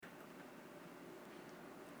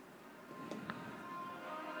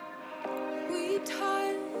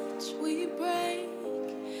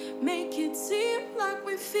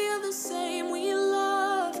the same. We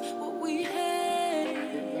love what we hate.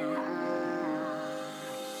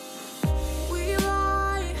 We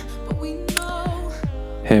lie, but we know.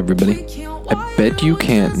 Hey everybody, I bet you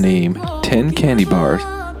can't name 10 candy bars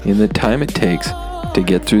in the time it takes to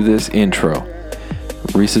get through this intro.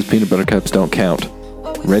 Reese's Peanut Butter Cups don't count.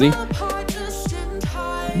 Ready?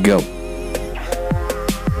 Go.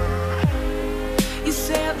 You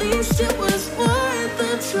say at least it was worth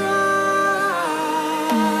a try.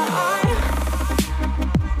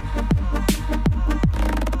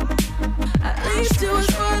 At least it was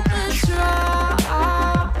worth a try.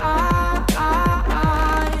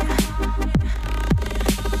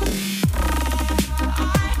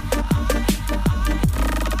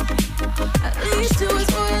 At least it was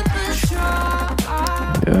worth a try.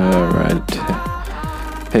 All right.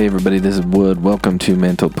 Hey everybody, this is Wood. Welcome to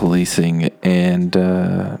Mental Policing. And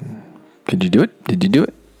could you do it? Did you do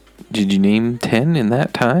it? Did you name 10 in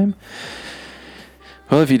that time?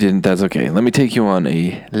 Well, if you didn't, that's okay. Let me take you on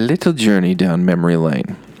a little journey down memory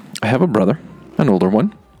lane. I have a brother, an older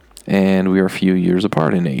one, and we are a few years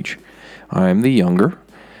apart in age. I'm the younger.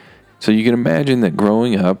 So you can imagine that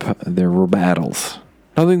growing up, there were battles.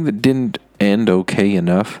 Nothing that didn't end okay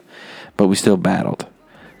enough, but we still battled.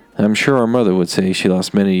 I'm sure our mother would say she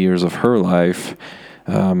lost many years of her life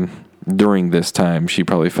during this time. She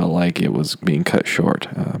probably felt like it was being cut short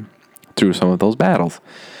through some of those battles.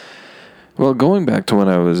 Well, going back to when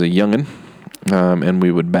I was a youngin' and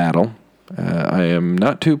we would battle, I am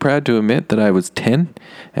not too proud to admit that I was 10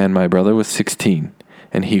 and my brother was 16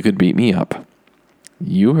 and he could beat me up.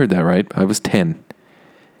 You heard that right. I was 10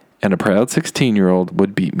 and a proud 16-year-old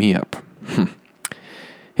would beat me up.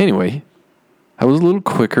 Anyway, I was a little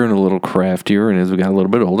quicker and a little craftier, and as we got a little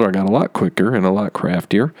bit older, I got a lot quicker and a lot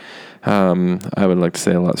craftier. I would like to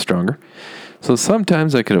say a lot stronger. So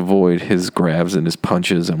sometimes I could avoid his grabs and his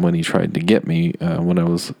punches and when he tried to get me when I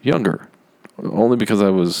was younger, only because I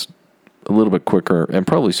was a little bit quicker and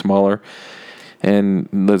probably smaller. And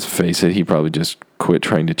let's face it, he probably just quit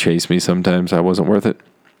trying to chase me sometimes. I wasn't worth it.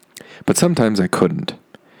 But sometimes I couldn't.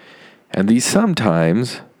 And these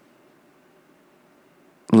sometimes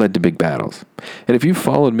led to big battles. And if you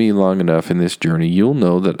followed me long enough in this journey, you'll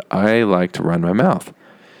know that I like to run my mouth.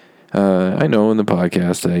 I know in the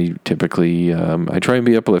podcast, I typically, I try and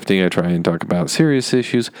be uplifting. I try and talk about serious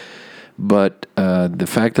issues. But the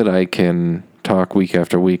fact that I can talk week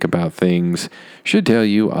after week about things should tell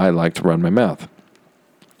you I like to run my mouth.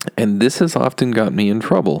 And this has often got me in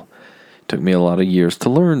trouble. It took me a lot of years to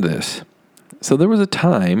learn this. So there was a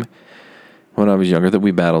time when I was younger that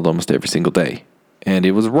we battled almost every single day. And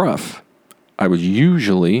it was rough. I was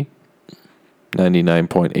usually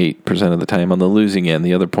 99.8% of the time on the losing end.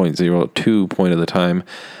 The other 0.02 point of the time,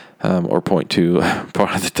 or 0.2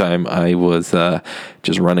 part of the time, I was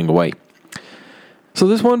just running away. So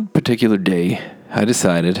this one particular day, I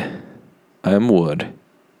decided, I'm Wood.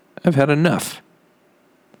 I've had enough.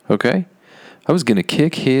 Okay? I was going to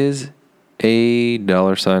kick his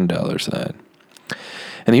 $.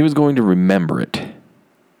 And he was going to remember it.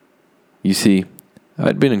 You see,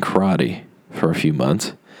 I'd been in karate for a few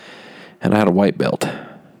months, and I had a white belt,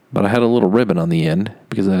 but I had a little ribbon on the end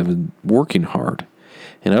because I was working hard,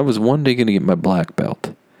 and I was one day going to get my black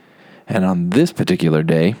belt. And on this particular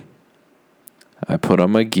day, I put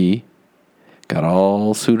on my gi, got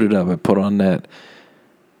all suited up. I put on that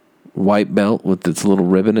white belt with its little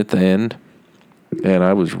ribbon at the end, and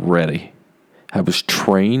I was ready. I was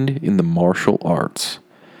trained in the martial arts.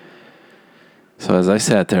 So as I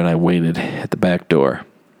sat there and I waited at the back door,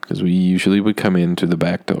 because we usually would come in through the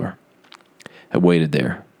back door, I waited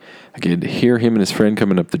there. I could hear him and his friend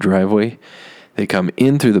coming up the driveway. They come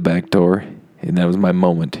in through the back door, and that was my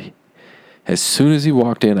moment. As soon as he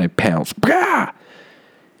walked in, I pounced. Bah!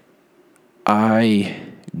 I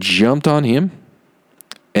jumped on him,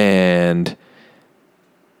 and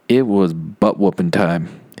it was butt-whooping time.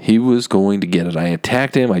 He was going to get it. I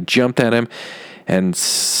attacked him. I jumped at him. And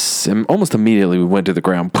almost immediately we went to the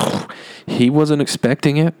ground. He wasn't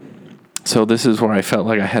expecting it. So this is where I felt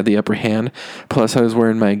like I had the upper hand. Plus I was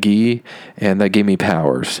wearing my gi, and that gave me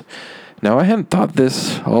powers. Now I hadn't thought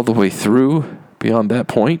this all the way through beyond that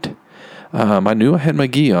point. I knew I had my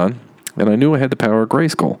gi on, and I knew I had the power of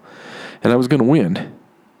Grayskull. And I was going to win.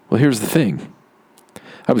 Well, here's the thing.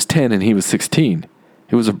 I was 10 and he was 16.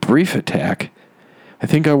 It was a brief attack. I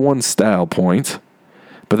think I won style points,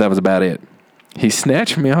 but that was about it. He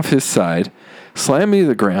snatched me off his side, slammed me to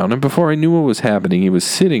the ground, and before I knew what was happening, he was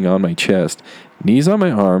sitting on my chest, knees on my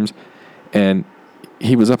arms, and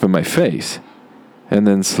he was up in my face. And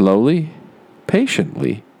then slowly,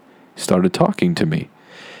 patiently, started talking to me.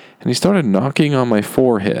 And he started knocking on my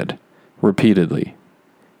forehead repeatedly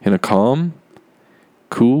in a calm,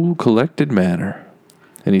 cool, collected manner.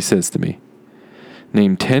 And he says to me,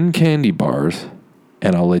 "Name 10 candy bars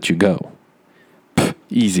and I'll let you go." Pff,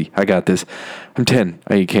 easy, I got this. I'm 10.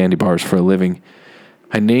 I eat candy bars for a living.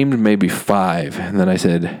 I named maybe 5, and then I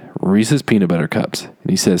said, "Reese's Peanut Butter Cups." And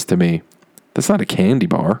he says to me, "That's not a candy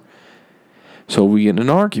bar." So we get in an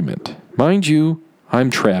argument. Mind you,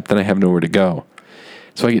 I'm trapped and I have nowhere to go.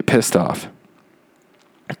 So I get pissed off.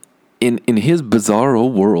 In his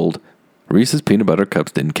bizarro world, Reese's Peanut Butter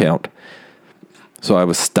Cups didn't count. So I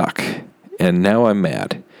was stuck, and now I'm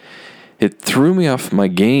mad. It threw me off my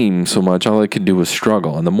game so much, all I could do was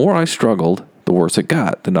struggle. And the more I struggled, the worse it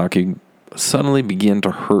got. The knocking suddenly began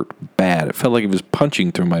to hurt bad. It felt like it was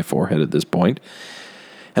punching through my forehead at this point.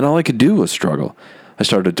 And all I could do was struggle. I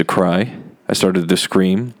started to cry. I started to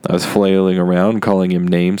scream. I was flailing around, calling him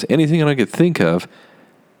names, anything I could think of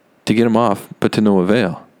to get him off, but to no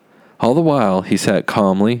avail. All the while, he sat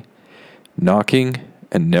calmly, knocking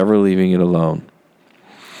and never leaving it alone.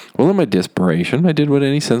 Well, in my desperation, I did what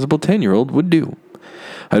any sensible 10-year-old would do.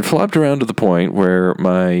 I'd flopped around to the point where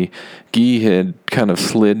my gi had kind of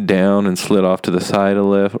slid down and slid off to the side a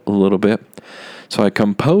little bit. So I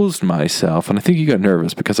composed myself, and I think he got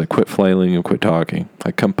nervous because I quit flailing and quit talking.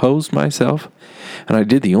 I composed myself, and I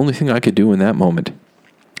did the only thing I could do in that moment.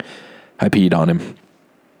 I peed on him.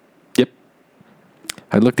 Yep.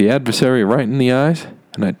 I looked the adversary right in the eyes,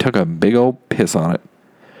 and I took a big old piss on it.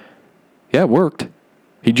 Yeah, it worked.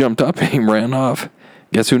 He jumped up and he ran off.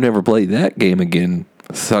 Guess who never played that game again,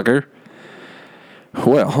 sucker?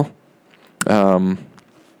 Well, what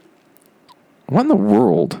in the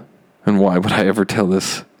world, and why would I ever tell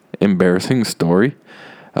this embarrassing story?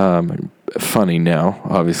 Funny now,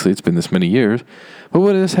 obviously, it's been this many years. But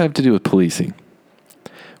what does this have to do with policing?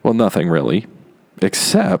 Well, nothing really,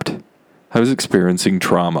 except I was experiencing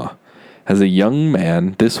trauma. As a young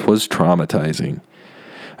man, this was traumatizing.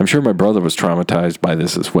 I'm sure my brother was traumatized by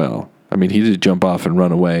this as well. I mean, he did jump off and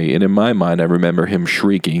run away, and in my mind, I remember him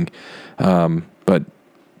shrieking, but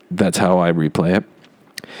that's how I replay it.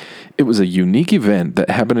 It was a unique event that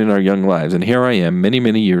happened in our young lives, and here I am many,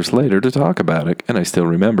 many years later to talk about it, and I still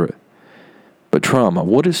remember it. But trauma,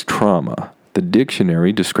 what is trauma? The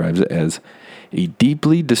dictionary describes it as a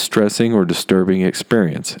deeply distressing or disturbing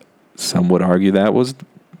experience. Some would argue that was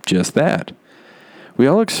just that. We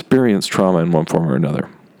all experience trauma in one form or another.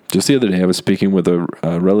 Just the other day, I was speaking with a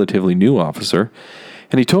relatively new officer,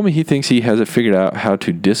 and he told me he thinks he has it figured out how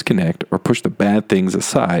to disconnect or push the bad things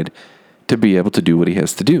aside to be able to do what he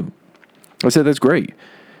has to do. I said, that's great.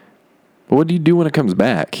 But what do you do when it comes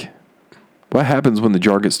back? What happens when the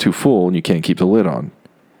jar gets too full and you can't keep the lid on?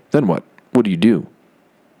 Then what? What do you do?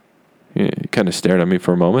 He kind of stared at me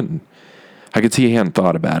for a moment, and I could see he hadn't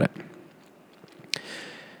thought about it.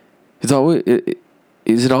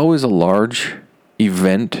 Is it always a large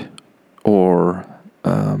event or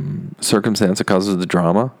circumstance that causes the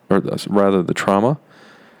drama, or rather the trauma?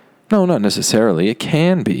 No, not necessarily. It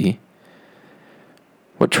can be.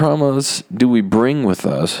 What traumas do we bring with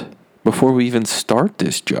us before we even start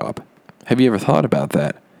this job? Have you ever thought about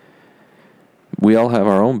that? We all have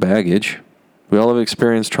our own baggage. We all have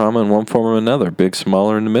experienced trauma in one form or another, big,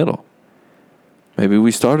 small, or in the middle. Maybe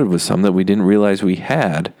we started with some that we didn't realize we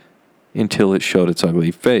had until it showed its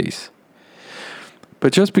ugly face.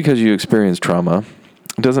 But just because you experience trauma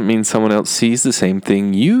doesn't mean someone else sees the same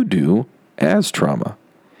thing you do as trauma.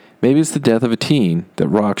 Maybe it's the death of a teen that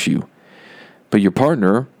rocks you, but your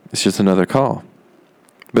partner is just another call.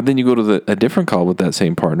 But then you go to a different call with that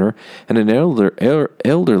same partner, and an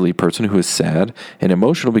elderly person who is sad and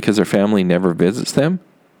emotional because their family never visits them,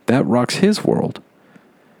 that rocks his world.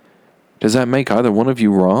 Does that make either one of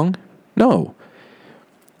you wrong? No.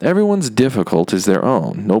 Everyone's difficult is their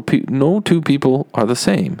own. No two people are the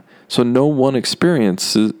same. So no one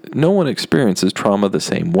experiences trauma the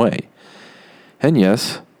same way. And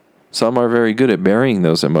yes, some are very good at burying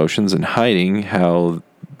those emotions and hiding how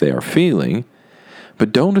they are feeling.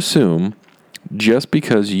 But don't assume just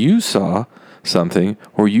because you saw something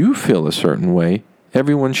or you feel a certain way,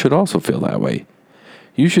 everyone should also feel that way.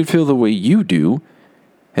 You should feel the way you do,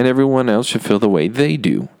 and everyone else should feel the way they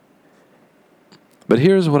do. But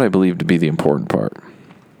here's what I believe to be the important part.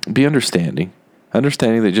 Be understanding.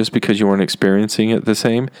 Understanding that just because you aren't experiencing it the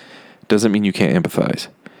same doesn't mean you can't empathize.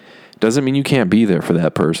 Doesn't mean you can't be there for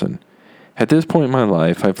that person. At this point in my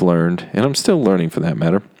life, I've learned, and I'm still learning for that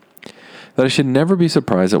matter, that I should never be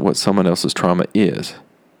surprised at what someone else's trauma is,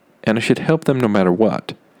 and I should help them no matter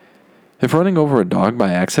what. If running over a dog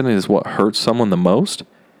by accident is what hurts someone the most,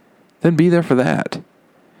 then be there for that.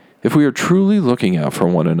 If we are truly looking out for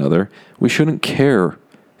one another, we shouldn't care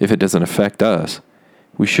if it doesn't affect us.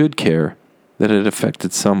 We should care that it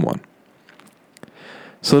affected someone.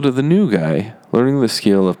 So to the new guy, learning the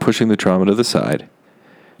skill of pushing the trauma to the side,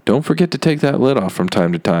 don't forget to take that lid off from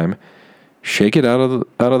time to time, shake it out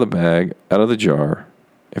of the bag, out of the jar,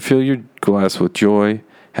 and fill your glass with joy,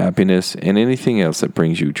 happiness, and anything else that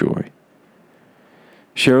brings you joy.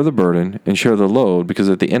 Share the burden and share the load, because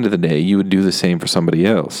at the end of the day, you would do the same for somebody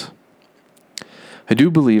else. I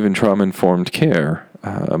do believe in trauma-informed care,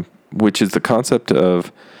 which is the concept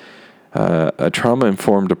of a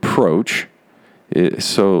trauma-informed approach.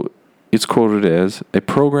 So it's quoted as a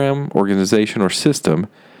program, organization, or system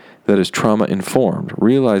that is trauma-informed,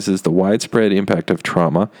 realizes the widespread impact of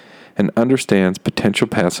trauma, and understands potential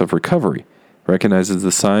paths of recovery, recognizes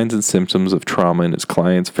the signs and symptoms of trauma in its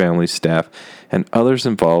clients, families, staff, and others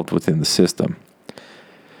involved within the system.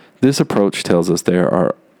 This approach tells us there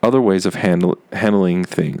are other ways of handling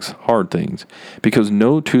things, hard things, because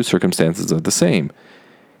no two circumstances are the same.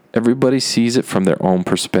 Everybody sees it from their own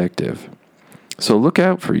perspective. So look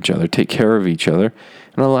out for each other, take care of each other,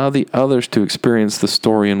 and allow the others to experience the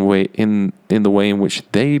story in the way in which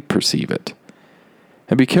they perceive it.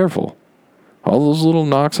 And be careful. All those little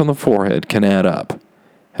knocks on the forehead can add up.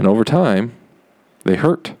 And over time, they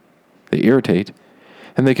hurt, they irritate,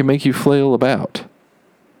 and they can make you flail about.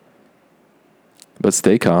 But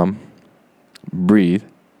stay calm, breathe,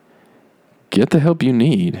 get the help you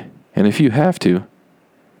need, and if you have to,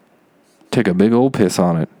 take a big old piss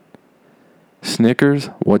on it. Snickers,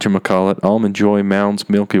 whatchamacallit, Almond Joy, Mounds,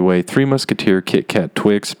 Milky Way, Three Musketeer, Kit Kat,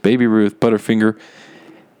 Twix, Baby Ruth, Butterfinger,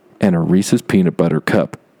 and a Reese's Peanut Butter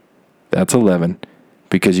Cup. That's 11,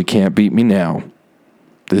 because you can't beat me now.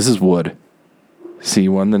 This is Wood. See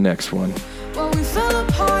you on the next one. Well, we fell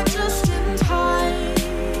apart.